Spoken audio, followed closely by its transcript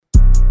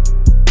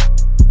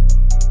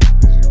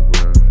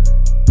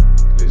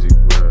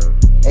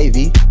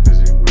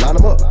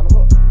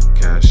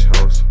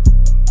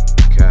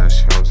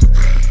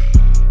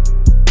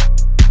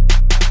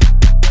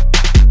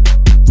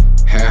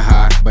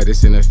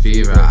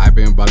fever. I've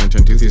been ballin',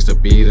 turn toothies to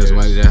beaters.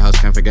 One of the house,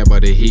 can't forget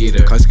about the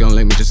heater. Cuz gon'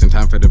 link me just in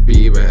time for the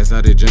Bieber. As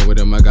I did drink with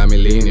a mug, got me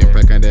leaning.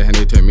 Preck on the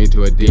Henny turned me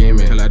to a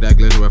demon. Till like that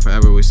glitter, where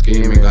forever we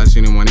scheming. God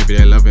seen him one if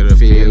they love it, the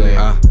feeling.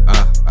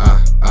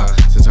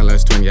 Since I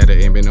last twin, yeah, there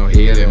ain't been no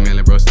healing.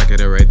 Million bro, stack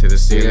it right to the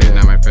ceiling.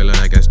 Now my fella,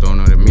 I guess, don't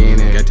know the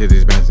meaning. Get to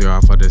these bands, they're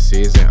all for the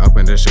season. Up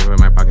in the shit where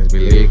my pockets be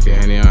leaking.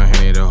 Henny on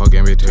Henny, the whole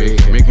game be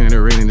tweaking. Making it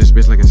a rain in this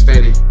bitch like it's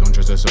Fetti. Don't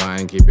trust her, so I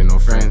ain't keeping no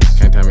friends.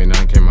 Can't tell me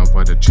none came up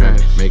with the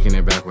trend. Making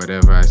it back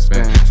whatever I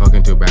spent.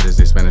 Fucking too bad, is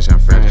they Spanish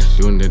and French.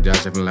 Doing the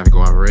dodge, if life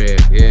go out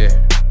red. Yeah,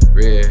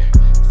 red.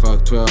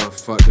 Fuck 12,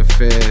 fuck the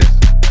feds.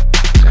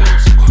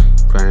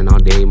 Grinding all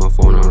day, my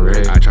phone on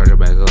red. I charge it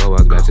back up,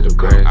 I got to the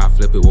bread. I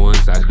flip it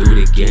once, I do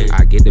it again.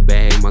 I get the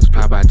bag,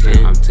 multiply by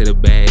 10. I'm to the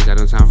bag, got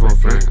no time for a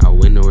friend. I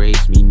win the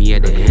race, meet me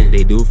at the end.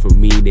 They do it for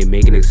me, they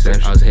make an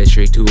exception. I was head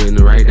straight to in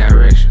the right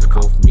direction.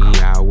 Vote for me,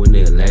 I win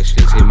the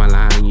elections. Hit my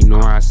line, you know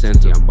where I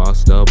sent it. I'm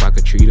bossed up, I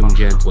could treat them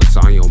gentle. What's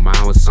on your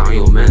mind, what's on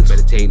your mental?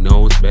 Better take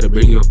notes, better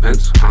bring your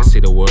pencil. I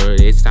say the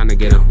word, it's time to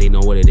get them. They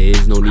know what it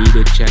is, no need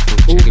to check them.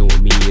 Checking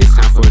with me, it's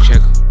time for a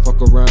check. Fuck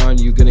around,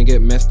 you gonna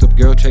get messed up.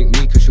 Girl, check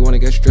me, cause you wanna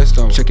get stressed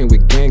out. Checking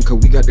with gang, cause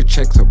we got the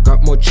checks up.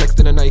 Got more checks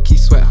than a Nike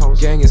sweat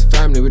house. Gang is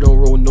family, we don't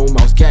roll no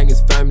mouse. Gang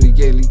is family,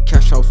 yeah, lead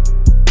cash house.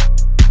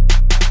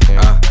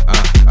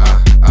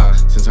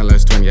 Since I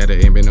last twin, yeah, there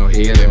ain't been no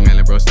healing.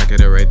 Million bro, stack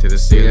it right to the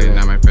ceiling.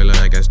 Now my fella,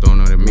 I guess, don't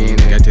know the meaning.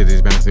 Get to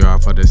these bands, they're all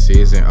for the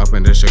season. Up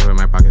in the shit where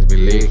my pockets be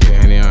leaking.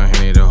 Henny on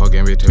Henny, the whole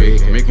game be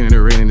tweaking. Making it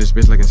a rain in this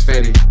bitch like it's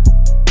Fetti.